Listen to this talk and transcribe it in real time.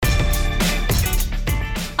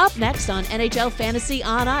Up next on NHL Fantasy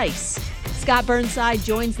on Ice, Scott Burnside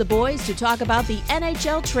joins the boys to talk about the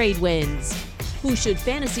NHL trade winds. Who should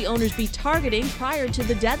fantasy owners be targeting prior to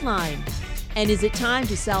the deadline? And is it time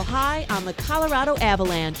to sell high on the Colorado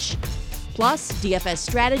Avalanche? Plus, DFS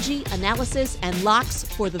strategy, analysis, and locks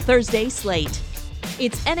for the Thursday slate.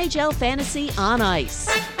 It's NHL Fantasy on Ice.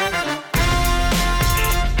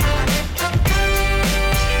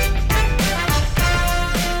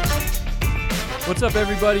 What's up,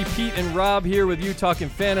 everybody? Pete and Rob here with you talking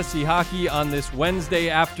fantasy hockey on this Wednesday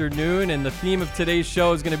afternoon. And the theme of today's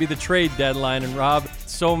show is going to be the trade deadline. And Rob,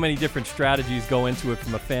 so many different strategies go into it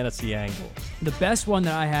from a fantasy angle. The best one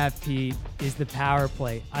that I have, Pete, is the power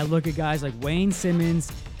play. I look at guys like Wayne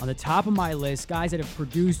Simmons on the top of my list, guys that have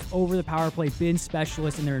produced over the power play, been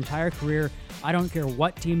specialists in their entire career. I don't care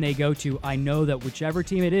what team they go to. I know that whichever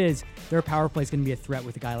team it is, their power play is going to be a threat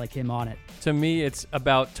with a guy like him on it. To me, it's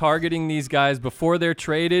about targeting these guys before they're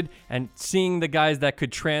traded and seeing the guys that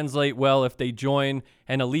could translate well if they join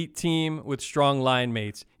an elite team with strong line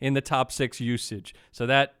mates in the top 6 usage. So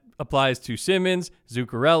that applies to Simmons,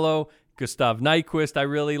 Zuccarello, Gustav Nyquist I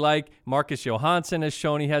really like. Marcus Johansson has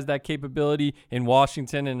shown he has that capability in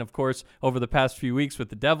Washington and, of course, over the past few weeks with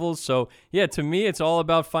the Devils. So, yeah, to me, it's all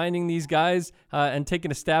about finding these guys and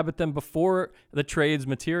taking a stab at them before the trades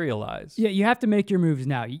materialize. Yeah, you have to make your moves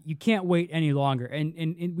now. You can't wait any longer.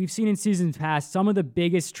 And we've seen in seasons past, some of the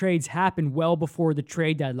biggest trades happen well before the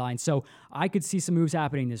trade deadline. So I could see some moves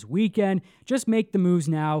happening this weekend. Just make the moves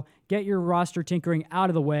now. Get your roster tinkering out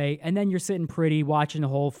of the way, and then you're sitting pretty watching the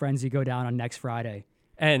whole frenzy go down on next Friday.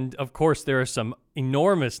 And, of course, there are some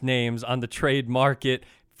enormous names on the trade market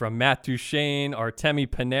from Matt Duchene, Artemi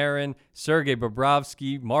Panarin, Sergei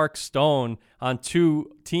Bobrovsky, Mark Stone on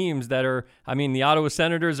 2 teams that are, the Ottawa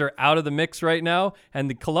Senators are out of the mix right now, and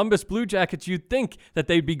the Columbus Blue Jackets, you'd think that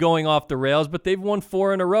they'd be going off the rails, but they've won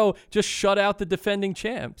 4 in a row, just shut out the defending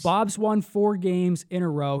champs. Bob's won 4 games in a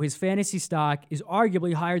row. His fantasy stock is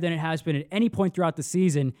arguably higher than it has been at any point throughout the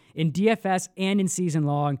season in DFS and in season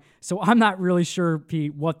long, so I'm not really sure,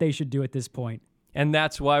 Pete, what they should do at this point. And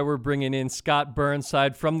that's why we're bringing in Scott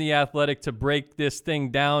Burnside from The Athletic to break this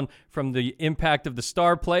thing down from the impact of the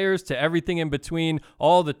star players to everything in between,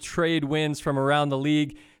 all the trade wins from around the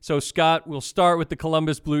league. So, Scott, we'll start with the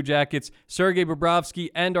Columbus Blue Jackets, Sergei Bobrovsky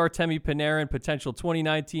and Artemi Panarin, potential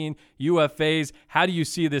 2019 UFAs. How do you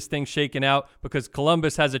see this thing shaking out? Because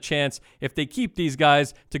Columbus has a chance, if they keep these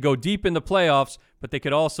guys, to go deep in the playoffs, but they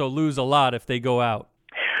could also lose a lot if they go out.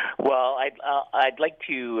 Well, I'd like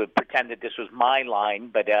to pretend that this was my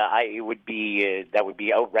line, but it would be that would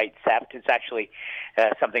be outright theft. It's actually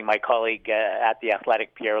something my colleague at The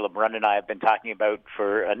Athletic, Pierre LeBrun, and I have been talking about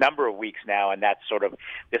for a number of weeks now, and that's sort of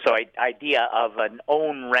this idea of an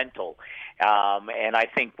own rental. And I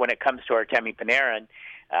think when it comes to Artemi Panarin,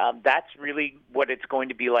 that's really what it's going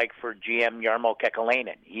to be like for GM Jarmo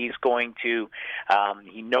Kekalainen. He's going to,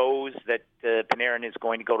 he knows that Panarin is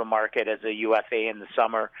going to go to market as a UFA in the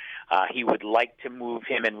summer. He would like to move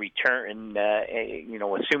him in return,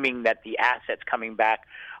 assuming that the assets coming back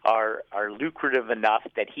are lucrative enough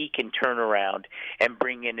that he can turn around and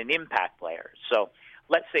bring in an impact player. So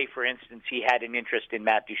let's say, for instance, he had an interest in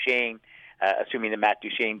Matt Duchene, assuming that Matt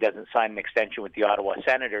Duchene doesn't sign an extension with the Ottawa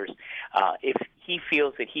Senators. If he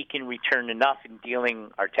feels that he can return enough in dealing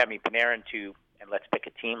Artemi Panarin to, and let's pick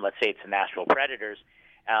a team, let's say it's the Nashville Predators,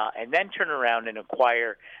 and then turn around and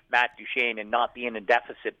acquire Matt Duchene and not be in a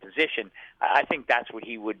deficit position, I think that's what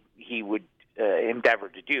he would endeavor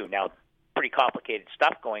to do. Now, pretty complicated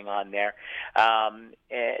stuff going on there.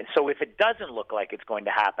 So if it doesn't look like it's going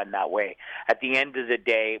to happen that way, at the end of the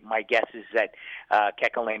day, my guess is that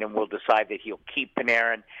Kekalainen will decide that he'll keep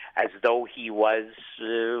Panarin as though he was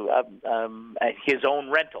his own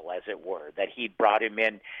rental, as it were, that he brought him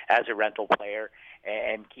in as a rental player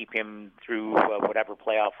and keep him through whatever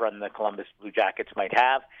playoff run the Columbus Blue Jackets might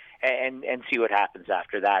have and see what happens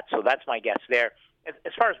after that. So that's my guess there.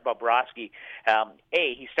 As far as Bobrovsky,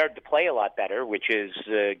 he started to play a lot better, which is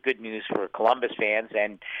good news for Columbus fans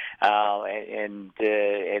and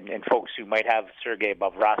folks who might have Sergei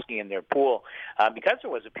Bobrovsky in their pool, because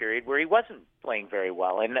there was a period where he wasn't playing very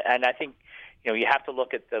well. And I think you have to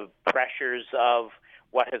look at the pressures of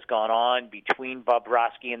what has gone on between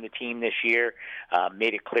Bobrovsky and the team this year.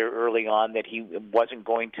 Made it clear early on that he wasn't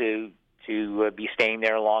going to be staying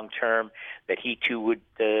there long term, that he too would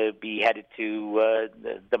be headed to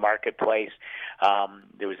the marketplace.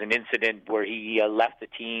 There was an incident where he left the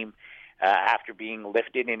team after being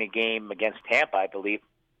lifted in a game against Tampa, I believe,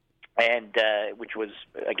 and which was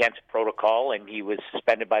against protocol, and he was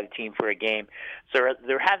suspended by the team for a game. So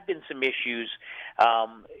there have been some issues,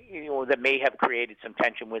 that may have created some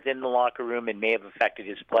tension within the locker room and may have affected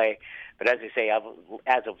his play. But as I say,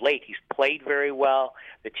 as of late, he's played very well.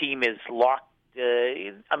 The team is locked.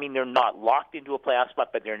 They're not locked into a playoff spot,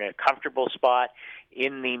 but they're in a comfortable spot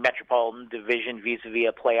in the Metropolitan Division vis-a-vis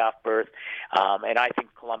a playoff berth. And I think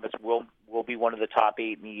Columbus will be one of the top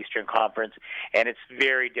 8 in the Eastern Conference. And it's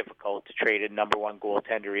very difficult to trade a number one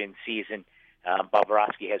goaltender in season.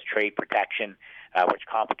 Bobrovsky has trade protection, which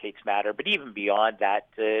complicates matter. But even beyond that,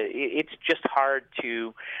 it's just hard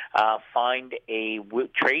to find a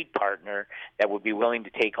trade partner that would be willing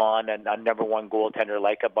to take on a number one goaltender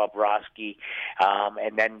like a Bobrovsky,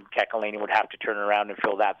 and then Kekäläinen would have to turn around and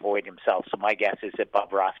fill that void himself. So my guess is that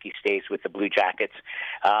Bobrovsky stays with the Blue Jackets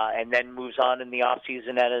and then moves on in the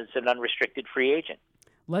offseason as an unrestricted free agent.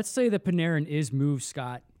 Let's say that Panarin is moved,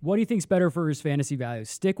 Scott. What do you think's better for his fantasy value?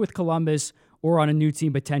 Stick with Columbus or on a new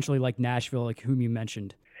team potentially like Nashville, like whom you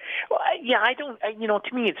mentioned? Well, I don't.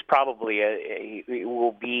 To me, it's probably it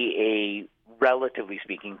will be a relatively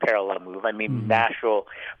speaking parallel move. I mean, Nashville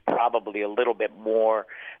probably a little bit more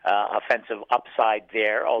offensive upside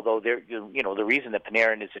there. Although the reason that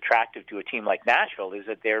Panarin is attractive to a team like Nashville is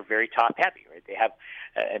that they're very top heavy. Right? They have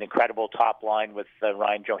an incredible top line with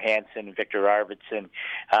Ryan Johansson, Victor Arvidsson,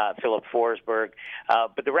 Philip Forsberg.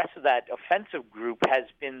 But the rest of that offensive group has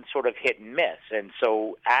been sort of hit and miss. And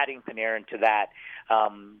so adding Panarin to that,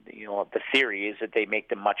 the theory is that they make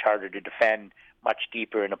them much harder to defend, much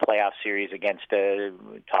deeper in a playoff series against a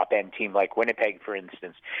top-end team like Winnipeg, for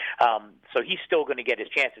instance. So he's still going to get his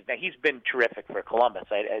chances. Now, he's been terrific for Columbus.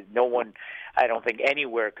 No one, I don't think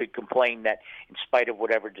anywhere could complain that in spite of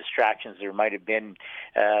whatever distractions there might have been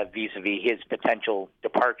vis-a-vis his potential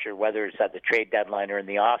departure, whether it's at the trade deadline or in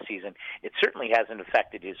the offseason, it certainly hasn't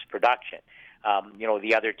affected his production.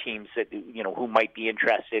 The other teams that, who might be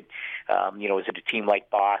interested, is it a team like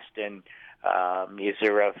Boston? Is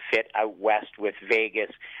there a fit out west with Vegas?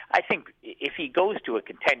 I think if he goes to a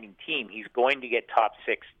contending team, he's going to get top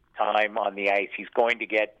 6 time on the ice. He's going to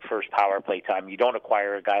get first power play time. You don't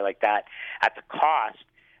acquire a guy like that at the cost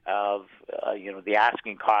of, the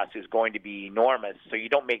asking cost is going to be enormous. So you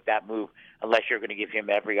don't make that move unless you're going to give him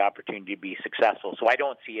every opportunity to be successful. So I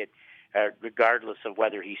don't see it. Regardless of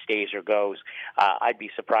whether he stays or goes, I'd be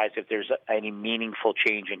surprised if there's any meaningful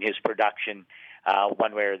change in his production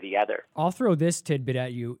one way or the other. I'll throw this tidbit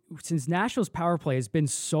at you. Since Nashville's power play has been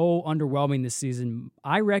so underwhelming this season,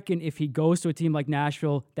 I reckon if he goes to a team like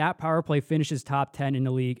Nashville, that power play finishes top 10 in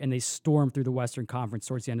the league and they storm through the Western Conference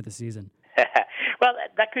towards the end of the season. Well,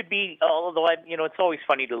 that could be, although, it's always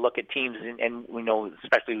funny to look at teams and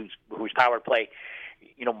especially whose power play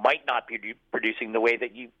might not be producing the way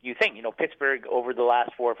that you think. Pittsburgh over the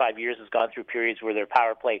last 4 or 5 years has gone through periods where their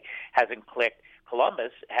power play hasn't clicked.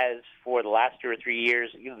 Columbus has, for the last 2 or 3 years,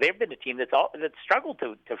 they've been a team that's struggled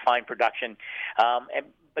to find production,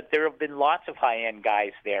 but there have been lots of high-end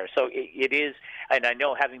guys there. So it is, and I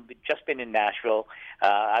know having just been in Nashville,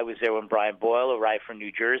 I was there when Brian Boyle arrived from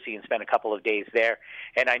New Jersey and spent a couple of days there,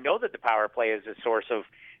 and I know that the power play is a source of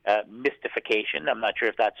mystification. I'm not sure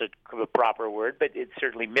if that's a proper word, but it's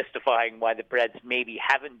certainly mystifying why the Preds maybe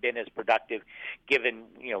haven't been as productive, given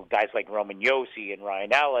guys like Roman Josi and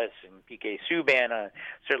Ryan Ellis and PK Subban,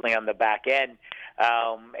 certainly on the back end,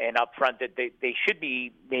 and up front that they should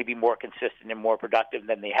be maybe more consistent and more productive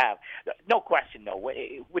than they have. No question, though.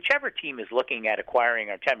 Whichever team is looking at acquiring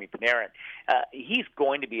Artemi Panarin, he's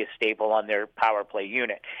going to be a staple on their power play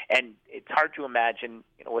unit, and it's hard to imagine,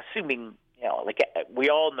 assuming. We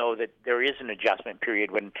all know that there is an adjustment period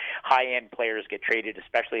when high-end players get traded,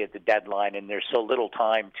 especially at the deadline, and there's so little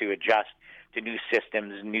time to adjust to new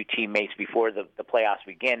systems and new teammates before the playoffs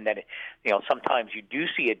begin that, sometimes you do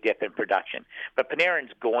see a dip in production. But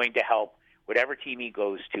Panarin's going to help whatever team he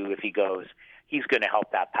goes to. If he goes, he's going to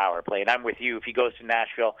help that power play. And I'm with you. If he goes to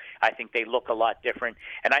Nashville, I think they look a lot different.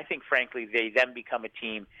 And I think, frankly, they then become a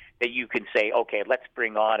team that you can say, okay, let's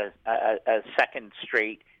bring on a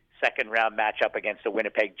second-round matchup against the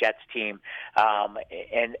Winnipeg Jets team,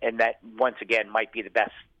 and that, once again, might be the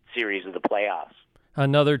best series of the playoffs.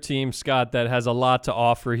 Another team, Scott, that has a lot to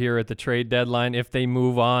offer here at the trade deadline, if they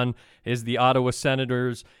move on, is the Ottawa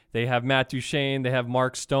Senators. They have Matt Duchene. They have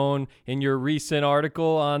Mark Stone. In your recent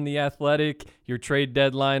article on The Athletic, your trade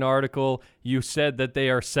deadline article, you said that they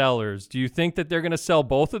are sellers. Do you think that they're going to sell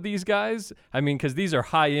both of these guys? I mean, because these are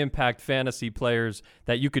high-impact fantasy players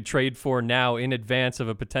that you could trade for now in advance of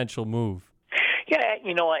a potential move. Yeah,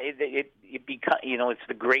 it's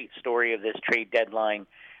the great story of this trade deadline.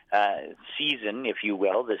 season, if you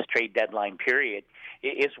will, this trade deadline period,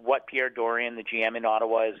 is what Pierre Dorion, the GM in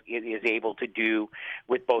Ottawa, is able to do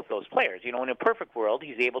with both those players. In a perfect world,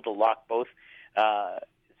 he's able to lock both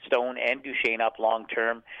Stone and Duchesne up long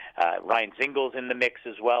term. Ryan Zingel's in the mix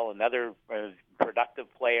as well, another productive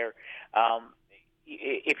player.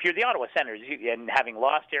 If you're the Ottawa Senators and having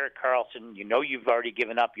lost Erik Karlsson, you've already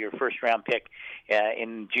given up your first-round pick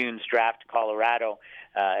in June's draft to Colorado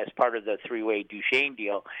as part of the three-way Duchesne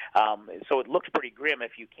deal. So it looks pretty grim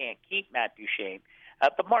if you can't keep Matt Duchesne.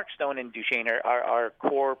 But Mark Stone and Duchesne are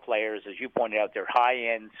core players, as you pointed out. They're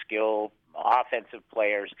high-end skill offensive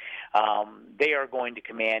players. They are going to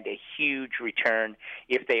command a huge return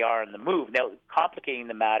if they are on the move. Now, complicating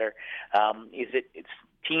the matter is that it's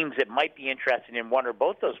teams that might be interested in one or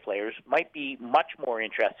both those players might be much more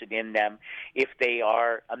interested in them if they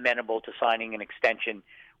are amenable to signing an extension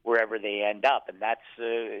wherever they end up. And that's,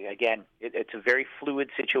 again, it's a very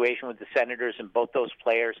fluid situation with the Senators and both those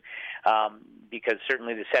players, because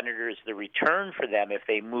certainly the Senators, the return for them, if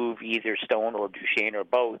they move either Stone or Duchesne or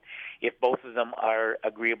both, if both of them are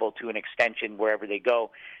agreeable to an extension wherever they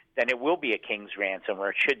go, then it will be a king's ransom,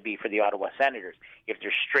 or it should be for the Ottawa Senators. If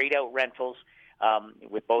they're straight-out rentals,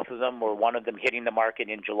 with both of them or one of them hitting the market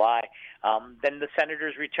in July, then the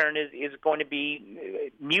Senators' return is going to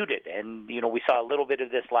be muted. And, we saw a little bit of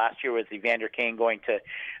this last year with Evander Kane going to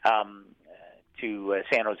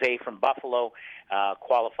San Jose from Buffalo,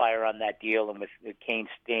 qualifier on that deal, and with Kane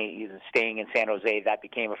staying in San Jose, that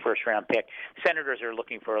became a first-round pick. Senators are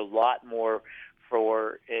looking for a lot more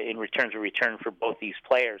in return for both these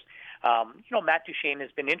players. Matt Duchesne has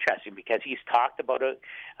been interesting because he's talked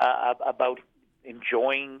about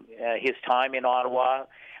enjoying his time in Ottawa.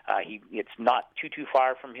 It's not too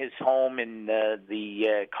far from his home in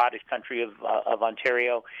the cottage country of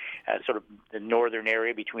Ontario, sort of the northern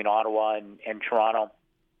area between Ottawa and Toronto.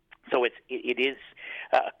 So it is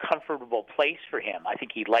a comfortable place for him. I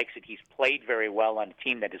think he likes it. He's played very well on a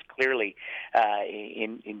team that is clearly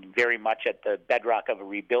in very much at the bedrock of a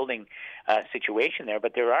rebuilding situation there.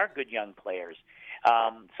 But there are good young players.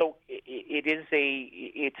 So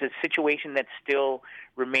it's a situation that still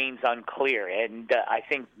remains unclear. And I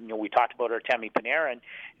think, we talked about Artemi Panarin,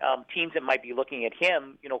 teams that might be looking at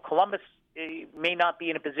him. Columbus may not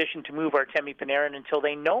be in a position to move Artemi Panarin until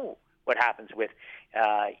they know what happens with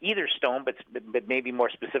either Stone, but maybe more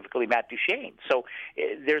specifically Matt Duchesne. So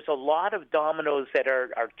there's a lot of dominoes that are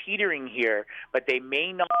teetering here, but they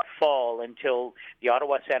may not fall until the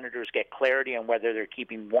Ottawa Senators get clarity on whether they're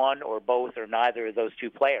keeping one or both or neither of those two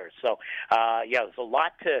players. So there's a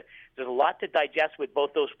lot to digest with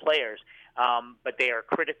both those players. But they are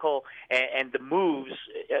critical, and the moves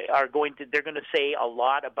they're going to say a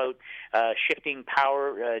lot about shifting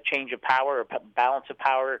power, change of power, or balance of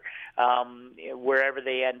power, wherever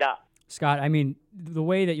they end up. Scott, I mean, the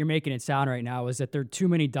way that you're making it sound right now is that there are too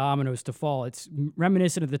many dominoes to fall. It's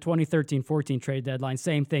reminiscent of the 2013-14 trade deadline.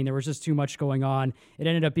 Same thing. There was just too much going on. It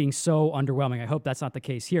ended up being so underwhelming. I hope that's not the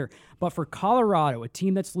case here. But for Colorado, a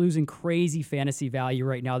team that's losing crazy fantasy value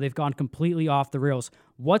right now, they've gone completely off the rails.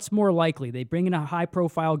 What's more likely? They bring in a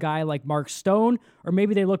high-profile guy like Mark Stone, or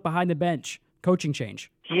maybe they look behind the bench? Coaching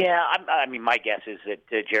change. Yeah, I mean, my guess is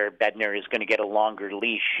that Jared Bednar is going to get a longer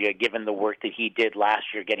leash, given the work that he did last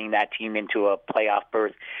year, getting that team into a playoff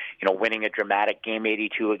berth, winning a dramatic Game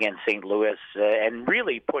 82 against St. Louis, and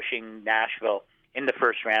really pushing Nashville in the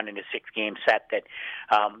first round in a 6-game set that,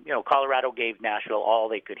 Colorado gave Nashville all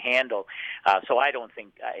they could handle. So I don't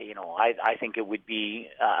think, I think it would be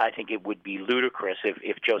ludicrous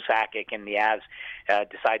if Joe Sakic and the Avs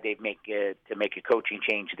decide to make a coaching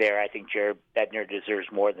change there. I think Jared Bednar deserves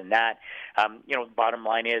more than that. Bottom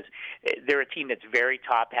line is they're a team that's very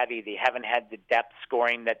top heavy. They haven't had the depth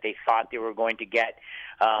scoring that they thought they were going to get.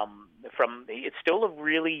 It's still a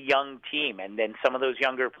really young team, and then some of those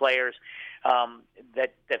younger players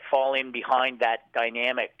that fall in behind that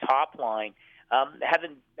dynamic top line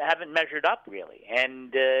haven't measured up really,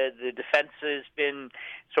 and the defense has been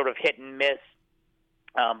sort of hit and miss,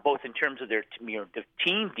 both in terms of their the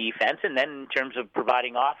team defense, and then in terms of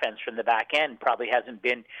providing offense from the back end. Probably hasn't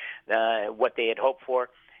been what they had hoped for,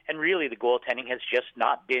 and really the goaltending has just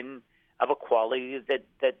not been of a quality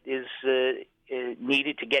that is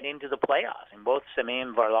needed to get into the playoffs. And both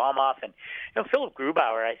Semyon Varlamov and Philip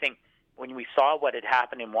Grubauer, I think, when we saw what had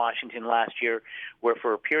happened in Washington last year, where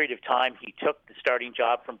for a period of time he took the starting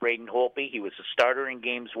job from Braden Holtby. He was a starter in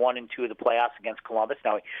games 1 and 2 of the playoffs against Columbus.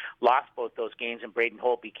 Now, he lost both those games, and Braden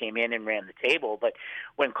Holtby came in and ran the table. But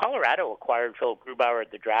when Colorado acquired Philip Grubauer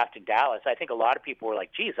at the draft in Dallas, I think a lot of people were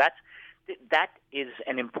like, geez, that is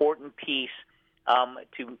an important piece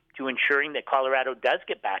to ensuring that Colorado does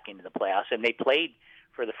get back into the playoffs. And they played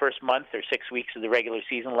for the first month or 6 weeks of the regular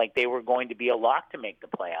season like they were going to be a lock to make the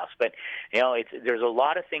playoffs. But there's a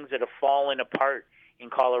lot of things that have fallen apart in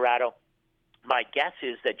Colorado. My guess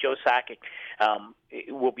is that Joe Sakic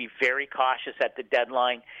will be very cautious at the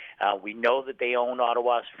deadline. We know that they own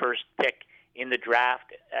Ottawa's first pick in the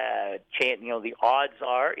draft. The odds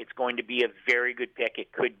are it's going to be a very good pick.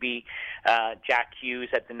 It could be Jack Hughes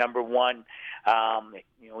at the number one.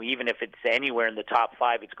 Even if it's anywhere in the top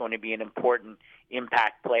five, it's going to be an important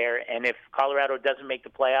impact player. And if Colorado doesn't make the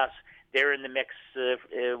playoffs, they're in the mix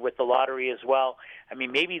with the lottery as well. I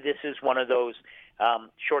mean, maybe this is one of those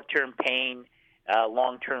short-term pain,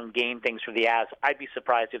 long-term gain things for the Avs. I'd be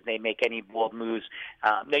surprised if they make any bold moves.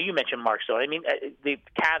 Now, you mentioned Mark Stone. I mean, the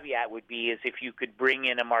caveat would be is if you could bring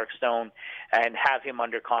in a Mark Stone and have him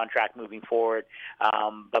under contract moving forward.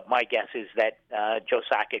 But my guess is that Joe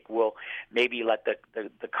Sakic will maybe let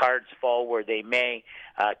the cards fall where they may,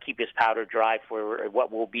 keep his powder dry for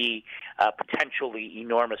what will be a potentially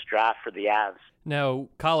enormous draft for the Avs. Now,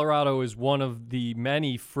 Colorado is one of the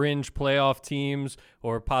many fringe playoff teams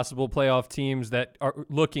or possible playoff teams that are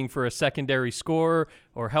looking for a secondary scorer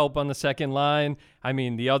or help on the second line. I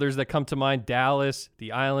mean, the others that come to mind, Dallas,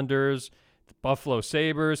 the Islanders, the Buffalo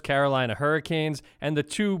Sabres, Carolina Hurricanes, and the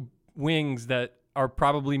two wings that are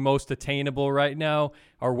probably most attainable right now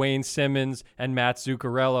are Wayne Simmons and Matt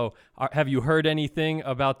Zuccarello. Have you heard anything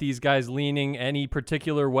about these guys leaning any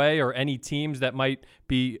particular way or any teams that might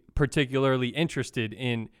be particularly interested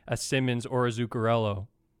in a Simmons or a Zuccarello?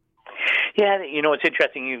 Yeah, it's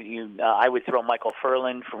interesting. I would throw Michael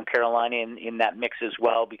Ferland from Carolina in that mix as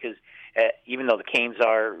well, because even though the Canes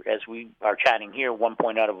are, as we are chatting here, 1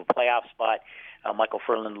 point out of a playoff spot, Michael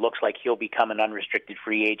Ferland looks like he'll become an unrestricted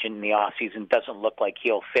free agent in the offseason. Doesn't look like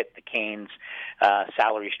he'll fit the Canes'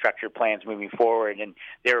 salary structure plans moving forward. And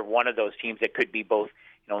they're one of those teams that could be both,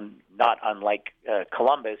 not unlike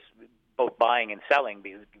Columbus, both buying and selling,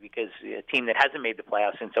 because a team that hasn't made the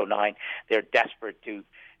playoffs since 2009, they're desperate to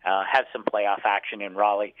have some playoff action in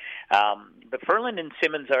Raleigh. But Ferland and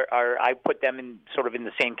Simmons are I put them in sort of in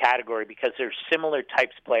the same category because they're similar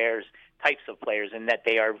types of players in that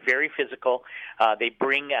they are very physical. They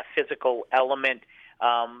bring a physical element,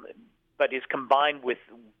 but is combined with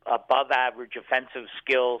above-average offensive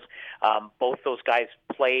skills. Both those guys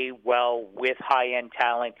play well with high-end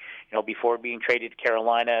talent. Before being traded to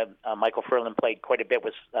Carolina, Michael Ferland played quite a bit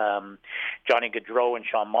with Johnny Gaudreau and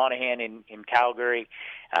Sean Monahan in Calgary.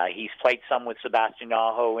 He's played some with Sebastian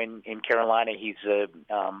Aho in Carolina. He's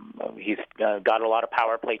got a lot of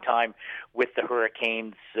power play time with the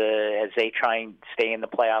Hurricanes as they try and stay in the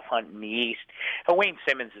playoff hunt in the East. Wayne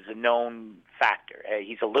Simmons is a known factor.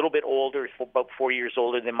 He's a little bit older, about 4 years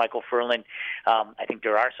older than Michael Ferland. I think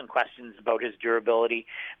there are some questions about his durability,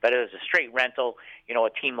 but as a straight rental,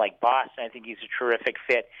 a team like Boston, I think he's a terrific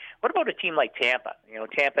fit. What about a team like Tampa?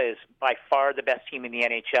 Tampa is by far the best team in the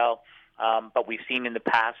NHL. But we've seen in the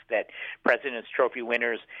past that President's Trophy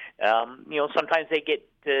winners, sometimes they get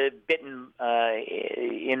bitten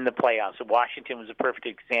in the playoffs. Washington was a perfect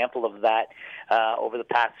example of that over the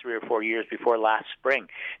past 3 or 4 years before last spring.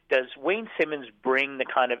 Does Wayne Simmons bring the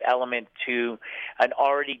kind of element to an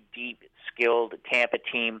already deep, skilled Tampa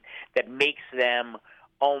team that makes them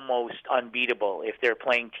almost unbeatable if they're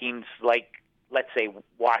playing teams like, let's say,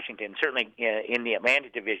 Washington, certainly in the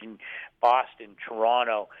Atlantic Division, Boston,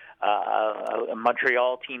 Toronto, a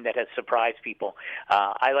Montreal team that has surprised people.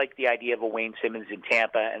 I like the idea of a Wayne Simmons in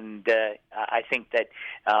Tampa, and I think that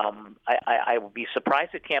I will be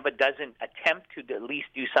surprised if Tampa doesn't attempt to at least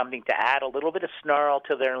do something to add a little bit of snarl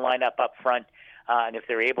to their lineup up front. And if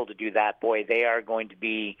they're able to do that, boy, they are going to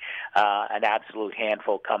be an absolute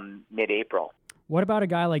handful come mid-April. What about a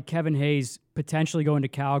guy like Kevin Hayes potentially going to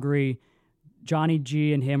Calgary? Johnny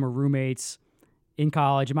G and him are roommates in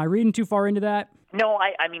college. Am I reading too far into that? No,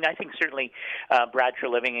 I mean, I think certainly Brad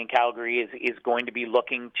living in Calgary is going to be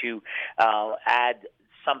looking to add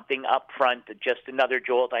something up front, just another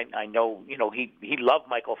jolt. I know, he loved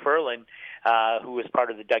Michael Ferland, who was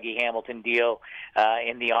part of the Dougie Hamilton deal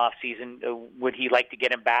in the offseason. Would he like to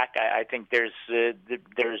get him back? I think there's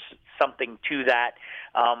something to that.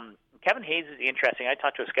 Kevin Hayes is interesting. I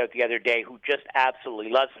talked to a scout the other day who just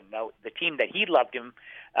absolutely loves him. Now, the team that he loved him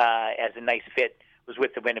as a nice fit was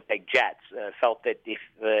with the Winnipeg Jets. Felt that if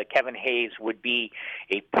Kevin Hayes would be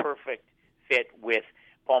a perfect fit with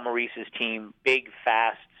Paul Maurice's team, big,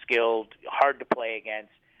 fast, skilled, hard to play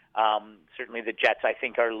against. Certainly the Jets, I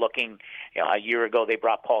think, are looking. A year ago, they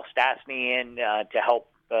brought Paul Stastny in to help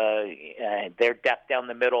their depth down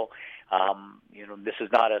the middle. This is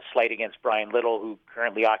not a slight against Brian Little, who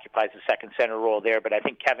currently occupies the second center role there, but I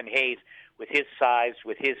think Kevin Hayes, with his size,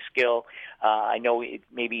 with his skill, I know it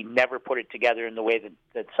maybe never put it together in the way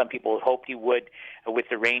that some people hoped he would with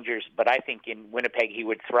the Rangers, but I think in Winnipeg he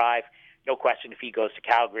would thrive. No question, if he goes to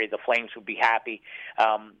Calgary, the Flames would be happy.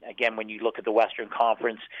 Again, when you look at the Western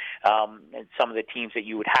Conference and some of the teams that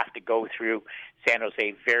you would have to go through, San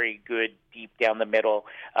Jose, very good deep down the middle.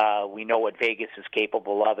 We know what Vegas is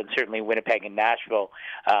capable of, and certainly Winnipeg and Nashville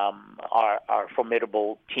are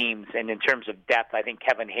formidable teams. And in terms of depth, I think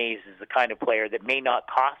Kevin Hayes is the kind of player that may not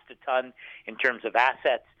cost a ton in terms of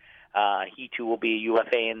assets. He too will be a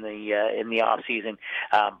UFA in the off season,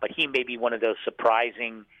 but he may be one of those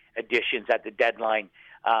surprising additions at the deadline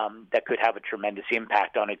that could have a tremendous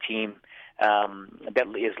impact on a team that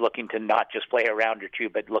is looking to not just play a round or two,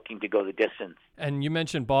 but looking to go the distance. And you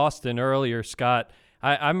mentioned Boston earlier, Scott.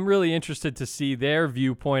 I'm really interested to see their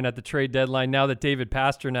viewpoint at the trade deadline now that David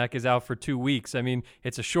Pastrnak is out for 2 weeks. I mean,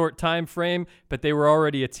 it's a short time frame, but they were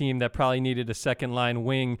already a team that probably needed a second-line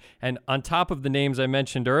wing. And on top of the names I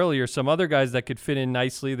mentioned earlier, some other guys that could fit in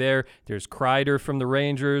nicely there. There's Kreider from the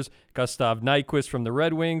Rangers, Gustav Nyquist from the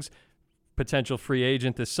Red Wings, potential free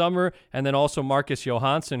agent this summer, and then also Marcus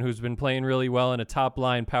Johansson, who's been playing really well in a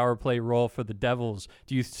top-line power play role for the Devils.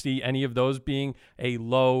 Do you see any of those being a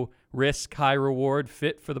low-risk, high-reward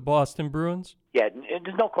fit for the Boston Bruins? Yeah,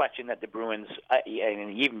 there's no question that the Bruins,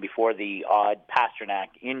 even before the odd Pastrnak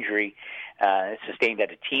injury sustained at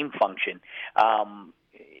a team function,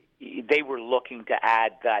 they were looking to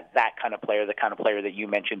add that kind of player, the kind of player that you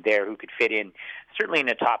mentioned there, who could fit in certainly in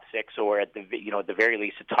the top six, or at the very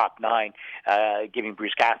least a top nine, giving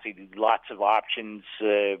Bruce Cassidy lots of options,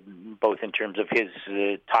 both in terms of his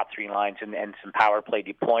top three lines and some power play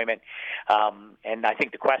deployment. And I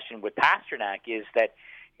think the question with Pastrnak is that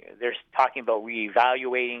they're talking about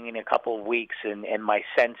reevaluating in a couple of weeks, and my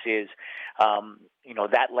sense is,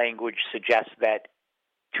 that language suggests that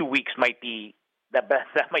 2 weeks might be that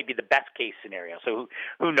might be the best case scenario. So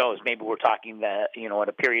who knows? Maybe we're talking at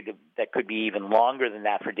a period that could be even longer than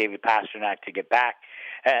that for David Pastrnak to get back.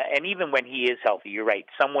 And even when he is healthy, you're right.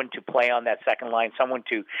 Someone to play on that second line, someone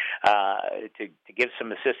to give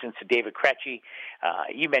some assistance to David Krejci.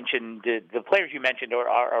 You mentioned the players you mentioned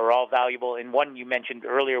are all valuable. And one you mentioned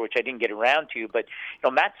earlier, which I didn't get around to, but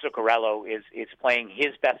Matt Zuccarello is playing his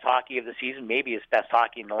best hockey of the season, maybe his best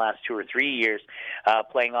hockey in the last 2 or 3 years,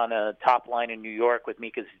 playing on a top line in New York with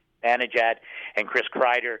Mika Zibanejad and Chris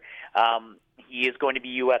Kreider. He is going to be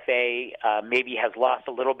UFA, maybe has lost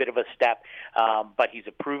a little bit of a step, but he's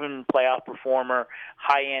a proven playoff performer,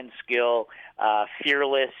 high-end skill,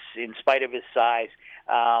 fearless in spite of his size.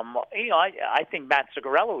 I think Matt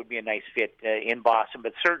Zuccarello would be a nice fit in Boston,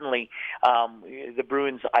 but certainly the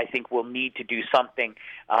Bruins, I think, will need to do something.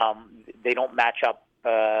 They don't match up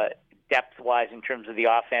depth-wise in terms of the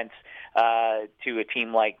offense to a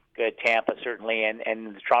team like Tampa, certainly, and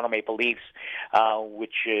the Toronto Maple Leafs,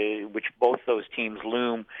 which both those teams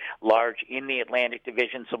loom large in the Atlantic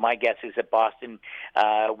Division. So my guess is that Boston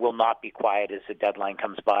will not be quiet as the deadline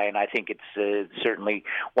comes by, and I think it's certainly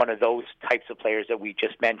one of those types of players that we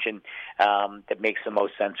just mentioned that makes the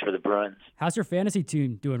most sense for the Bruins. How's your fantasy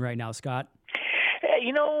team doing right now, Scott?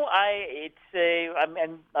 I'm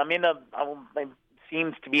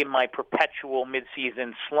seems to be in my perpetual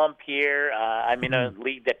midseason slump here. I'm in a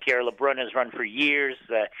league that Pierre LeBrun has run for years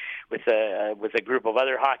with a group of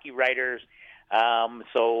other hockey writers. And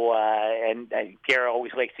Pierre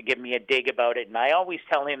always likes to give me a dig about it, and I always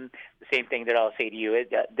tell him the same thing that I'll say to you.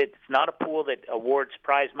 It's not a pool that awards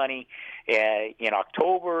prize money in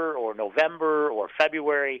October or November or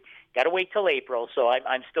February. Got to wait till April, so I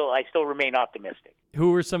still remain optimistic.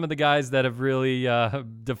 Who are some of the guys that have really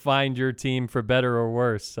defined your team for better or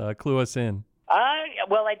worse? Clue us in.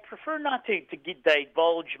 Well, I'd prefer not to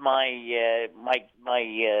divulge my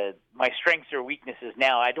strengths or weaknesses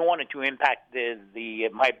now. I don't want it to impact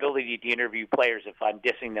my ability to interview players if I'm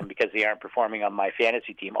dissing them because they aren't performing on my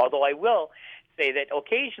fantasy team. Although I will say that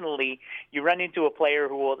occasionally you run into a player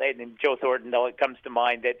who will, and Joe Thornton, though, it comes to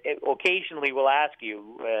mind, that occasionally will ask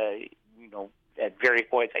you, at various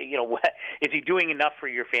points, is he doing enough for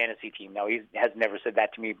your fantasy team? Now, he has never said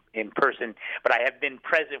that to me in person, but I have been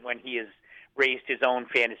present when he has raised his own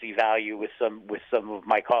fantasy value with some of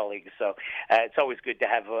my colleagues. So it's always good to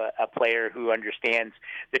have a player who understands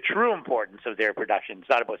the true importance of their production. It's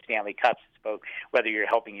not about Stanley Cups. It's about whether you're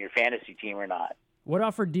helping your fantasy team or not. What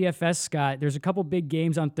about for DFS, Scott? There's a couple big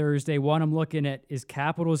games on Thursday. One I'm looking at is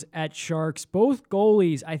Capitals at Sharks. Both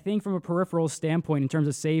goalies, I think from a peripheral standpoint in terms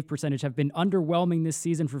of save percentage, have been underwhelming this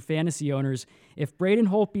season for fantasy owners. If Braden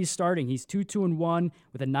Holtby's starting, he's 2-2-1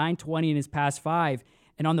 with a 920 in his past 5.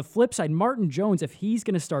 And on the flip side, Martin Jones, if he's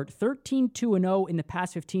going to start 13-2-0 in the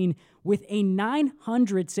past 15 with a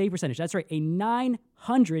 900 save percentage. That's right, a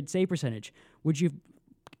 900 save percentage. Would you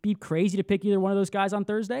be crazy to pick either one of those guys on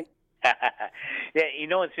Thursday? Yeah,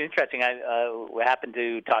 it's interesting. I happened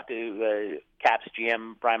to talk to Caps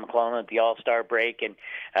GM Brian McClellan at the All-Star break and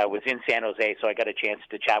was in San Jose, so I got a chance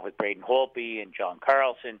to chat with Braden Holtby and John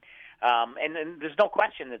Carlson. And there's no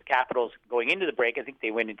question that the Capitals, going into the break, I think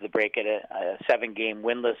they went into the break at a 7-game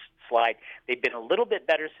winless slide. They've been a little bit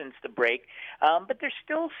better since the break, but there's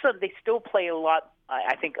still they still play a lot.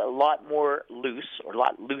 I think a lot more loose, or a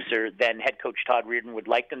lot looser than head coach Todd Reirden would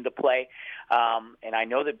like them to play. And I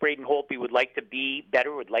know that Braden Holtby would like to be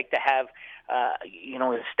better, would like to have,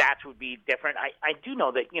 his stats would be different. I do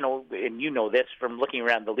know that, and you know this from looking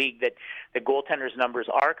around the league, that the goaltenders' numbers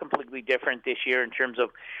are completely different this year in terms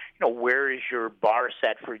of, where is your bar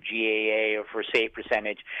set for GAA or for save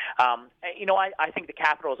percentage. I think the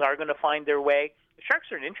Capitals are going to find their way. The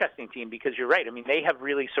Sharks are an interesting team because you're right. I mean, they have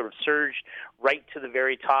really sort of surged right to the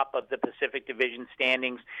very top of the Pacific Division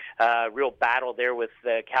standings. Real battle there with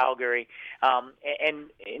Calgary,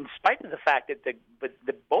 and in spite of the fact that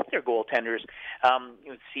both their goaltenders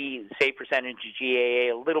see save percentage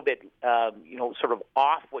GAA a little bit, sort of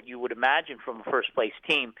off what you would imagine from a first place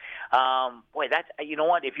team. That's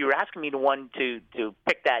if you were asking me to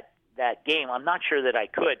pick that game, I'm not sure that I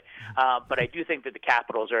could, but I do think that the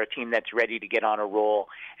Capitals are a team that's ready to get on a roll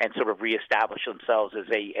and sort of reestablish themselves as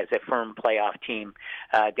a firm playoff team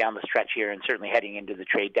down the stretch here, and certainly heading into the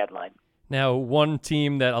trade deadline. Now, one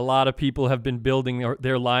team that a lot of people have been building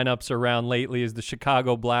their lineups around lately is the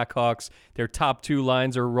Chicago Blackhawks. Their top 2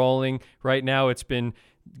 lines are rolling. Right now, it's been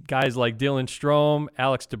guys like Dylan Strome,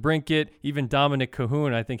 Alex DeBrincat, even Dominic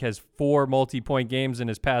Cahoon, I think, has 4 multi-point games in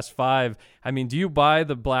his past 5. I mean, do you buy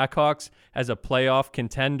the Blackhawks as a playoff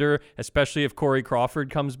contender, especially if Corey Crawford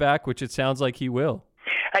comes back, which it sounds like he will?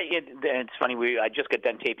 It's funny. I just got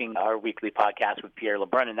done taping our weekly podcast with Pierre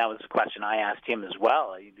LeBrun, and that was a question I asked him as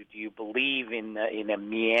well. Do you believe in a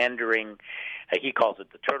meandering, he calls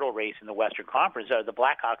it the turtle race in the Western Conference? Are the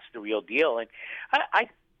Blackhawks the real deal? And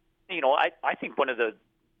I think one of the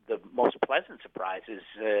most pleasant surprises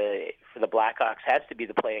for the Blackhawks has to be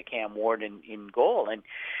the play of Cam Ward in goal. And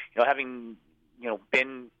having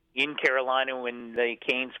been in Carolina when the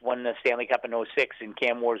Canes won the Stanley Cup in 2006 in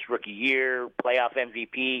Cam Ward's rookie year, playoff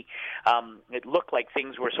MVP, it looked like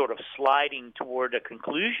things were sort of sliding toward a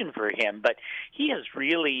conclusion for him. But he has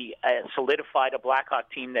really solidified a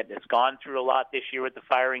Blackhawk team that has gone through a lot this year with the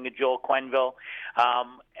firing of Joel Quenneville.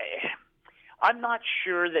 I'm not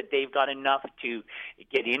sure that they've got enough to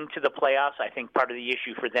get into the playoffs. I think part of the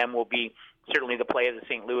issue for them will be certainly the play of the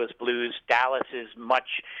St. Louis Blues. Dallas is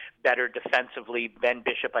much better defensively. Ben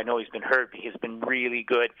Bishop, I know he's been hurt, but he's been really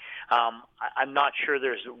good. I'm not sure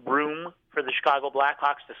there's room for the Chicago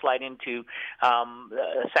Blackhawks to slide into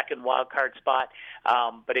a second wild card spot,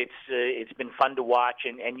 but it's been fun to watch.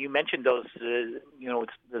 And you mentioned those,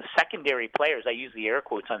 it's the secondary players. I use the air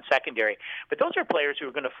quotes on secondary, but those are players who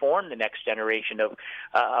are going to form the next generation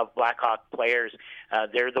of Blackhawk players.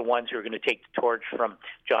 They're the ones who are going to take the torch from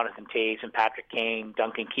Jonathan Toews and Patrick Kane,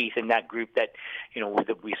 Duncan Keith, and that group that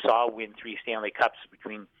that we saw win 3 Stanley Cups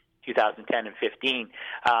between 2010 and 15.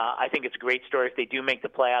 I think it's a great story if they do make the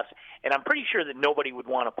playoffs, and I'm pretty sure that nobody would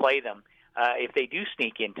want to play them if they do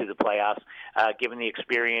sneak into the playoffs, given the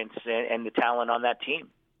experience and the talent on that team.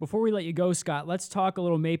 Before we let you go, Scott, let's talk a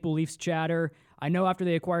little Maple Leafs chatter. I know after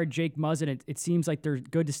they acquired Jake Muzzin, it seems like they're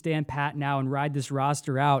good to stand pat now and ride this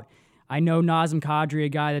roster out. I know Nazem Kadri, a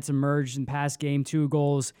guy that's emerged in past game, 2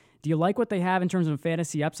 goals. Do you like what they have in terms of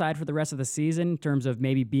fantasy upside for the rest of the season, in terms of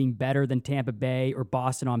maybe being better than Tampa Bay or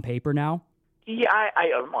Boston on paper now? Yeah,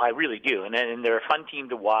 I really do, and they're a fun team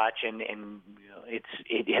to watch, and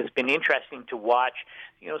it has been interesting to watch.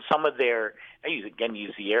 Some of their, I use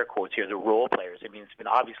the air quotes here, the role players. I mean,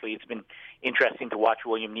 it's been interesting to watch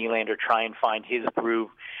William Nylander try and find his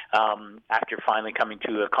groove after finally coming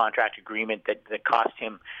to a contract agreement that cost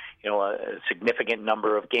him, a significant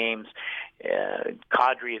number of games.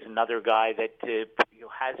 Kadri is another guy that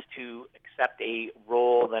has to accept a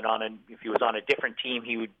role that if he was on a different team,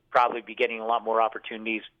 he would probably be getting a lot more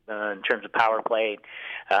opportunities in terms of power play,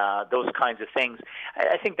 those kinds of things.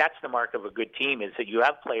 I think that's the mark of a good team, is that you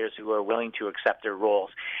have players who are willing to accept their roles.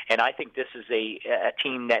 And I think this is a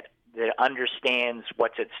team that that understands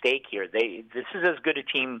what's at stake here. This is as good a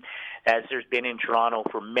team as there's been in Toronto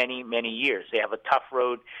for many, many years. They have a tough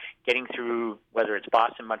road getting through, whether it's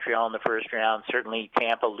Boston, Montreal in the first round. Certainly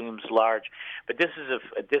Tampa looms large, but this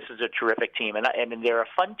is a terrific team, and they're a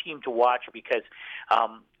fun team to watch because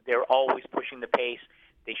they're always pushing the pace.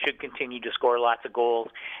 They should continue to score lots of goals.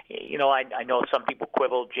 You know, I know some people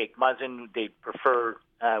quibble. Jake Muzzin, they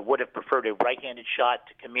would have preferred a right-handed shot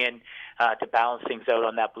to come in to balance things out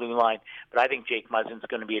on that blue line. But I think Jake Muzzin's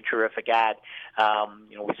going to be a terrific add.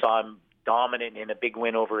 You know, we saw him dominant in a big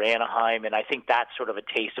win over Anaheim, and I think that's sort of a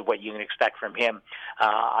taste of what you can expect from him.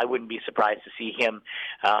 I wouldn't be surprised to see him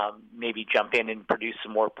maybe jump in and produce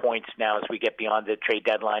some more points now as we get beyond the trade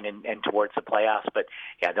deadline and towards the playoffs. But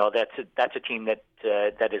yeah, no, that's a team that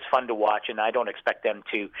is fun to watch, and I don't expect them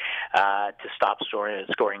to stop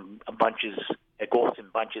scoring goals in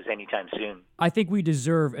bunches anytime soon. I think we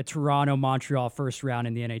deserve a Toronto-Montreal first round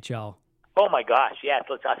in the NHL. Oh my gosh, yes!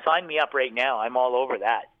 Let's sign me up right now. I'm all over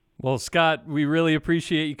that. Well, Scott, we really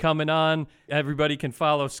appreciate you coming on. Everybody can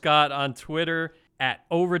follow Scott on Twitter at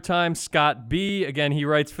Overtime Scott B. Again, he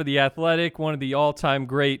writes for The Athletic, one of the all-time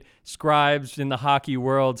great scribes in the hockey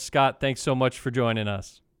world. Scott, thanks so much for joining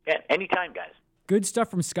us. Yeah, anytime, guys. Good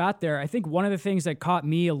stuff from Scott there. I think one of the things that caught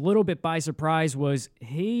me a little bit by surprise was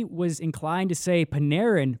he was inclined to say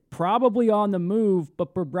Panarin probably on the move,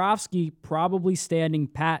 but Bobrovsky probably standing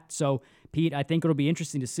pat. So, Pete, I think it'll be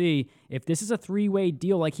interesting to see if this is a three-way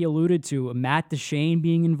deal like he alluded to, Matt Duchene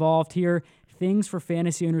being involved here. Things for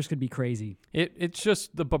fantasy owners could be crazy. It's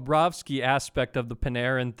just the Bobrovsky aspect of the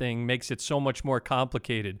Panarin thing makes it so much more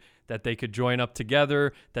complicated, that they could join up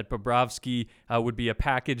together, that Bobrovsky would be a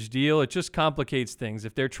package deal. It just complicates things.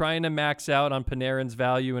 If they're trying to max out on Panarin's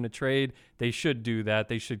value in a trade, they should do that.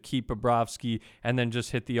 They should keep Bobrovsky and then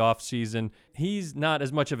just hit the offseason. He's not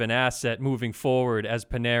as much of an asset moving forward as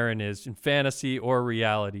Panarin is in fantasy or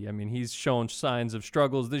reality. I mean, he's shown signs of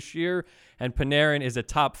struggles this year, and Panarin is a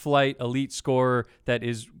top-flight elite scorer that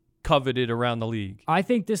is coveted around the league. I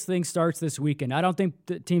think this thing starts this weekend. I don't think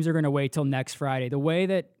the teams are going to wait till next Friday. The way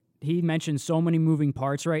that he mentioned so many moving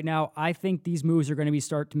parts right now, I think these moves are going to be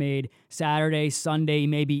start made Saturday, Sunday,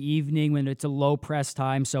 maybe evening when it's a low press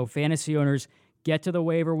time. So fantasy owners, get to the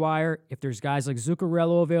waiver wire. If there's guys like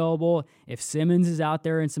Zuccarello available, if Simmons is out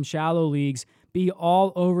there in some shallow leagues, be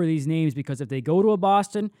all over these names, because if they go to a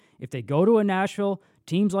Boston, if they go to a Nashville,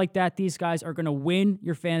 teams like that, these guys are going to win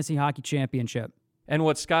your fantasy hockey championship. And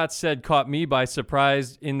what Scott said caught me by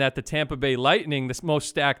surprise, in that the Tampa Bay Lightning, the most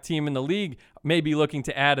stacked team in the league, may be looking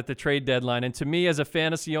to add at the trade deadline. And to me, as a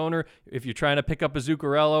fantasy owner, if you're trying to pick up a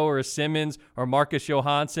Zuccarello or a Simmons or Marcus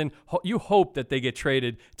Johansson, you hope that they get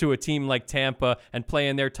traded to a team like Tampa and play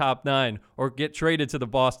in their top 9, or get traded to the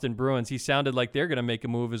Boston Bruins. He sounded like they're going to make a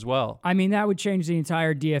move as well. I mean, that would change the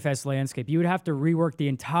entire DFS landscape. You would have to rework the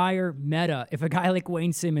entire meta if a guy like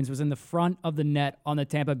Wayne Simmons was in the front of the net on the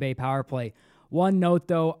Tampa Bay power play. One note,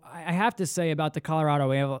 though, I have to say about the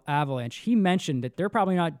Colorado Avalanche, he mentioned that they're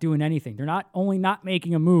probably not doing anything. They're not only not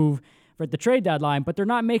making a move for the trade deadline, but they're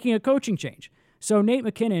not making a coaching change. So Nate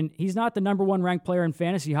McKinnon, he's not the number 1 ranked player in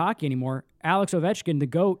fantasy hockey anymore. Alex Ovechkin, the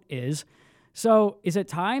GOAT, is. So is it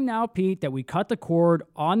time now, Pete, that we cut the cord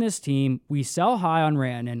on this team? We sell high on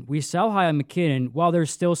Rantanen, we sell high on McKinnon, while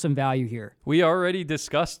there's still some value here. We already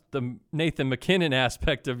discussed the Nathan McKinnon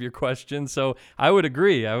aspect of your question, so I would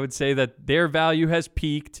agree. I would say that their value has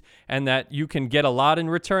peaked, and that you can get a lot in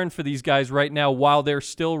return for these guys right now while they're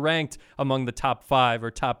still ranked among the top 5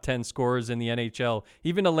 or top 10 scorers in the NHL.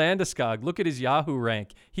 Even Landeskog, look at his Yahoo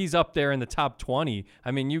rank. He's up there in the top 20.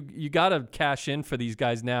 I mean, you got to cash in for these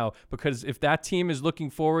guys now, because if that team is looking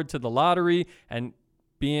forward to the lottery and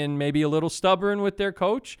being maybe a little stubborn with their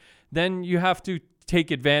coach, then you have to take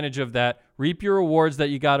advantage of that, reap your rewards that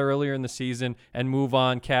you got earlier in the season, and move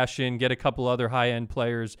on, cash in, get a couple other high-end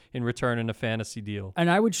players in return in a fantasy deal. And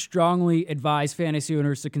I would strongly advise fantasy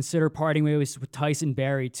owners to consider parting ways with Tyson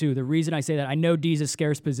Barrie, too. The reason I say that, I know D's a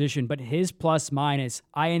scarce position, but his plus-minus,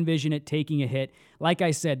 I envision it taking a hit. Like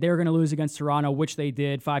I said, they're going to lose against Toronto, which they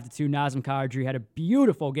did, 5-2. Nazem Kadri had a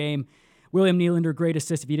beautiful game. William Nylander, great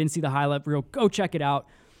assist. If you didn't see the highlight reel, go check it out.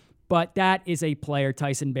 But that is a player,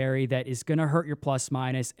 Tyson Barrie, that is going to hurt your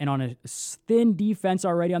plus-minus. And on a thin defense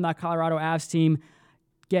already on that Colorado Avs team,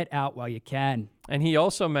 get out while you can. And he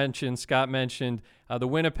also mentioned, Scott mentioned, the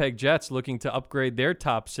Winnipeg Jets looking to upgrade their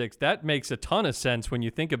top six. That makes a ton of sense when you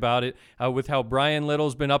think about it, with how Brian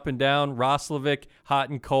Little's been up and down, Roslovic hot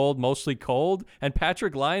and cold, mostly cold, and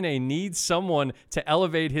Patrick Laine needs someone to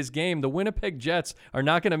elevate his game. The Winnipeg Jets are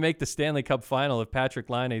not going to make the Stanley Cup final if Patrick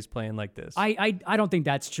Laine is playing like this. I don't think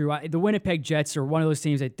that's true. The Winnipeg Jets are one of those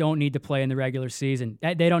teams that don't need to play in the regular season.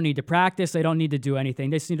 They don't need to practice. They don't need to do anything.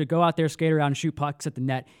 They just need to go out there, skate around, and shoot pucks at the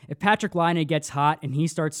net. If Patrick Laine gets hot and he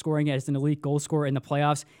starts scoring as an elite goal scorer in the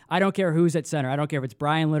playoffs, I don't care who's at center. I don't care if it's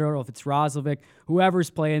Brian Little or if it's Roslovic,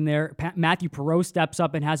 whoever's playing there. Matthew Perreault steps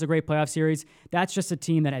up and has a great playoff series. That's just a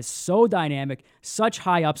team that is so dynamic, such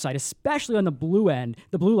high upside, especially on the blue line,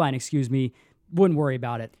 wouldn't worry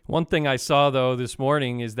about it. One thing I saw, though, this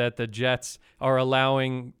morning is that the Jets are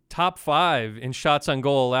allowing top 5 in shots on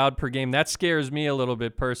goal allowed per game. That scares me a little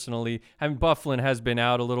bit personally. I mean, Bufflin has been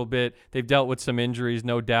out a little bit. They've dealt with some injuries,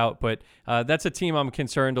 no doubt, but that's a team I'm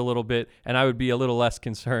concerned a little bit, and I would be a little less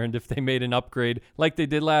concerned if they made an upgrade like they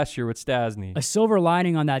did last year with Stastny. A silver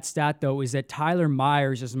lining on that stat, though, is that Tyler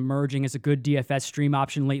Myers is emerging as a good DFS stream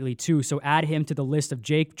option lately, too, so add him to the list of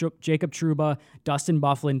Jacob Trouba, Dustin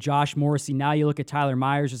Bufflin, Josh Morrissey. Now you look at Tyler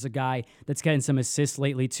Myers as a guy that's getting some assists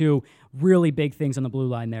lately, too. Really big things on the blue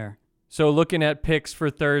line there. So looking at picks for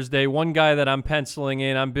Thursday, one guy that I'm penciling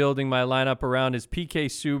in, I'm building my lineup around is PK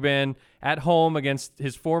Subban at home against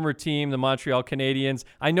his former team, the Montreal Canadiens.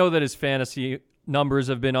 I know that his fantasy numbers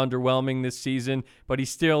have been underwhelming this season, but he's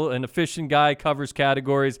still an efficient guy, covers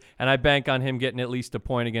categories, and I bank on him getting at least a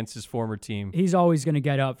point against his former team. He's always going to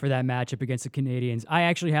get up for that matchup against the Canadiens. I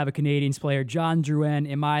actually have a Canadiens player, John Drouin,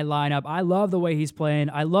 in my lineup. I love the way he's playing.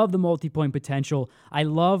 I love the multi-point potential. I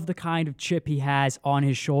love the kind of chip he has on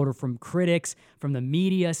his shoulder from critics, from the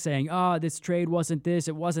media saying, oh, this trade wasn't this,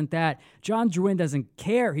 it wasn't that. John Drouin doesn't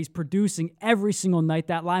care. He's producing every single night.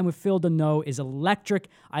 That line with Phil Deneau is electric.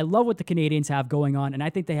 I love what the Canadiens have going on, and I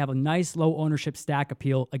think they have a nice low ownership stack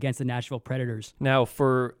appeal against the Nashville Predators. Now,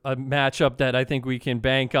 for a matchup that I think we can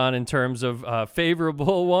bank on in terms of a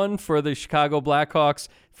favorable one for the Chicago Blackhawks,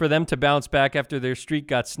 for them to bounce back after their streak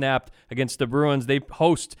got snapped against the Bruins, they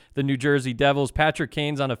host the New Jersey Devils. Patrick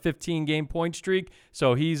Kane's on a 15-game point streak,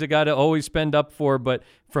 so he's a guy to always spend up for. But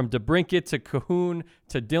from DeBrincat to Cahoon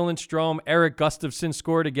to Dylan Strome, Eric Gustafsson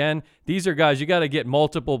scored again. These are guys you got to get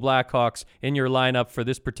multiple Blackhawks in your lineup for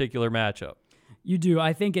this particular matchup. You do.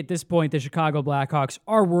 I think at this point, the Chicago Blackhawks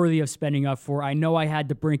are worthy of spending up for. I know I had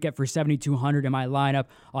DeBrincat for 7,200 in my lineup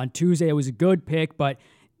on Tuesday. It was a good pick, but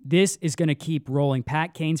this is going to keep rolling.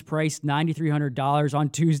 Pat Kane's price, $9,300 on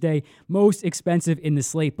Tuesday. Most expensive in the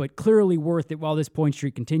slate, but clearly worth it while this point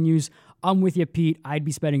streak continues. I'm with you, Pete. I'd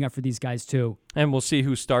be spending up for these guys, too. And we'll see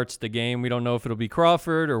who starts the game. We don't know if it'll be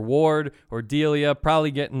Crawford or Ward or Delia. Probably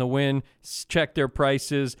getting the win. Check their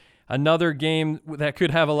prices. Another game that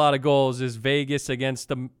could have a lot of goals is Vegas against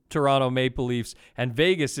the Toronto Maple Leafs. And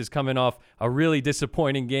Vegas is coming off a really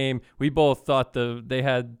disappointing game. We both thought they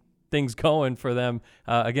had things going for them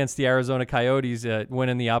against the Arizona Coyotes, went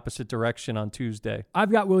in the opposite direction on Tuesday. I've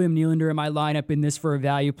got William Nylander in my lineup in this for a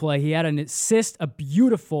value play. He had an assist, a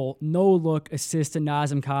beautiful no-look assist to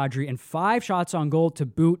Nazem Kadri, and 5 shots on goal to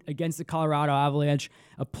boot against the Colorado Avalanche.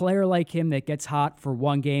 A player like him that gets hot for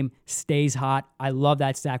one game stays hot. I love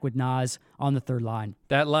that stack with Naz on the third line.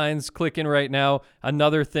 That line's clicking right now.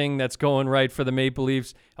 Another thing that's going right for the Maple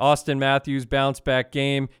Leafs, Austin Matthews bounce-back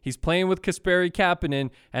game. He's playing with Kasperi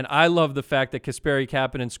Kapanen, and I love the fact that Kasperi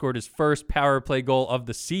Kapanen scored his first power play goal of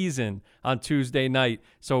the season on Tuesday night.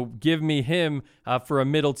 So give me him for a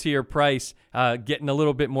middle-tier price, getting a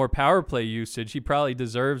little bit more power play usage. He probably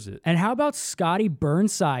deserves it. And how about Scotty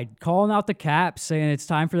Burnside calling out the Caps, saying it's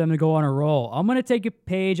time for them to go on a roll? I'm going to take a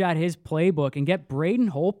page out of his playbook and get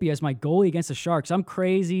Braden Holtby as my goalie against the Sharks. I'm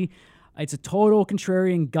crazy. It's a total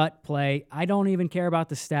contrarian gut play. I don't even care about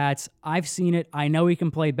the stats. I've seen it. I know he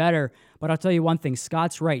can play better. But I'll tell you one thing.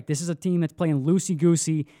 Scott's right. This is a team that's playing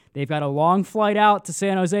loosey-goosey. They've got a long flight out to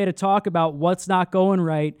San Jose to talk about what's not going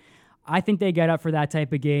right. I think they get up for that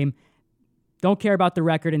type of game. Don't care about the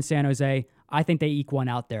record in San Jose. I think they eke one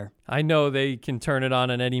out there. I know they can turn it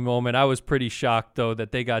on at any moment. I was pretty shocked, though,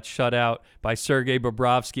 that they got shut out by Sergei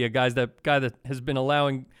Bobrovsky, a guy that has been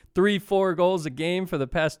allowing 3-4 goals a game for the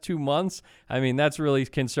past 2 months. I mean, that's really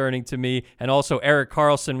concerning to me. And also, Erik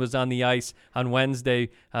Karlsson was on the ice on Wednesday,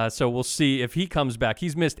 so we'll see if he comes back.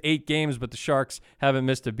 He's missed 8 games, but the Sharks haven't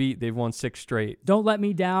missed a beat. They've won 6 straight. Don't let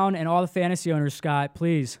me down and all the fantasy owners, Scott,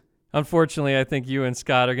 please. Unfortunately, I think you and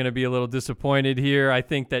Scott are going to be a little disappointed here. I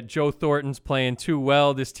think that Joe Thornton's playing too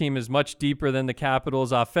well. This team is much deeper than the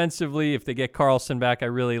Capitals offensively. If they get Karlsson back, I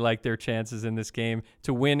really like their chances in this game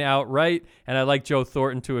to win outright, and I like Joe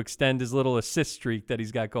Thornton to extend his little assist streak that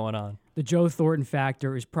he's got going on. The Joe Thornton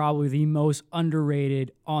factor is probably the most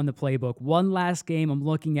underrated on the playbook. One last game I'm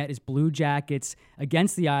looking at is Blue Jackets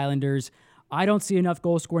against the Islanders. I don't see enough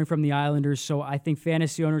goal scoring from the Islanders, so I think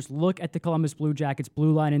fantasy owners look at the Columbus Blue Jackets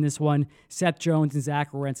blue line in this one. Seth Jones and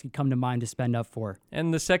Zach Werenski come to mind to spend up for.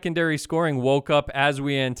 And the secondary scoring woke up as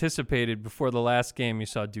we anticipated before the last game. You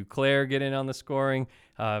saw Duclair get in on the scoring,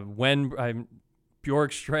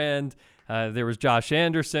 Bjorkstrand, there was Josh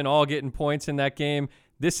Anderson, all getting points in that game.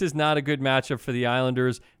 This is not a good matchup for the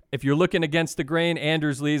Islanders. If you're looking against the grain,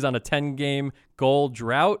 Anders Lee's on a 10-game goal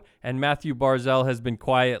drought, and Matthew Barzal has been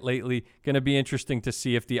quiet lately. Going to be interesting to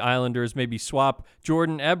see if the Islanders maybe swap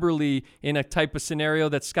Jordan Eberle in a type of scenario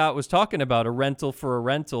that Scott was talking about, a rental for a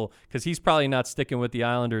rental, because he's probably not sticking with the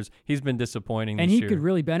Islanders. He's been disappointing this year. And he could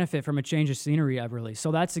really benefit from a change of scenery, Eberle.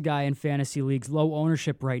 So that's a guy in fantasy leagues, low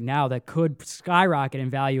ownership right now, that could skyrocket in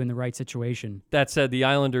value in the right situation. That said, the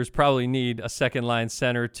Islanders probably need a second-line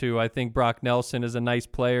center, too. I think Brock Nelson is a nice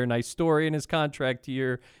player, nice story in his contract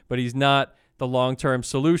year, but he's not the long-term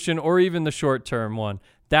solution or even the short-term one.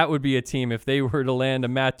 That would be a team, if they were to land a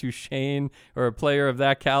Matt Duchene or a player of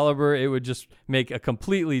that caliber, it would just make a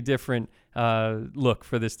completely different look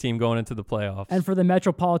for this team going into the playoffs. And for the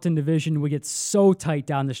Metropolitan Division, we get so tight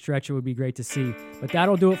down the stretch, it would be great to see. But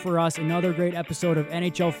that'll do it for us. Another great episode of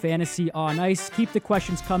NHL Fantasy on Ice. Keep the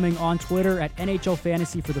questions coming on Twitter at NHL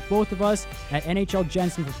Fantasy for the both of us, at NHL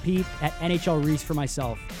Jensen for Pete, at NHL Reese for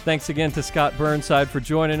myself. Thanks again to Scott Burnside for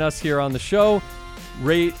joining us here on the show.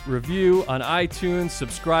 Rate, review on iTunes,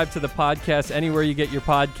 subscribe to the podcast anywhere you get your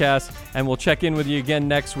podcasts, and we'll check in with you again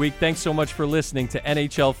next week. Thanks so much for listening to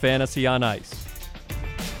NHL Fantasy on Ice.